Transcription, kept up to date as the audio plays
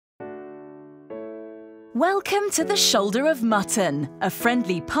Welcome to the Shoulder of Mutton, a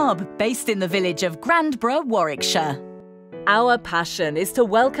friendly pub based in the village of Grandborough, Warwickshire. Our passion is to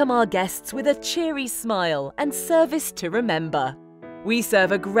welcome our guests with a cheery smile and service to remember. We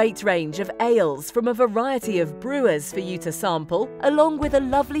serve a great range of ales from a variety of brewers for you to sample, along with a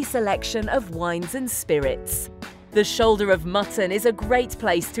lovely selection of wines and spirits. The Shoulder of Mutton is a great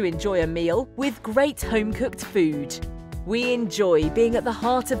place to enjoy a meal with great home-cooked food. We enjoy being at the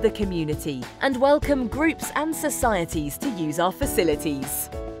heart of the community and welcome groups and societies to use our facilities.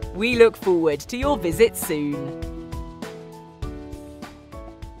 We look forward to your visit soon.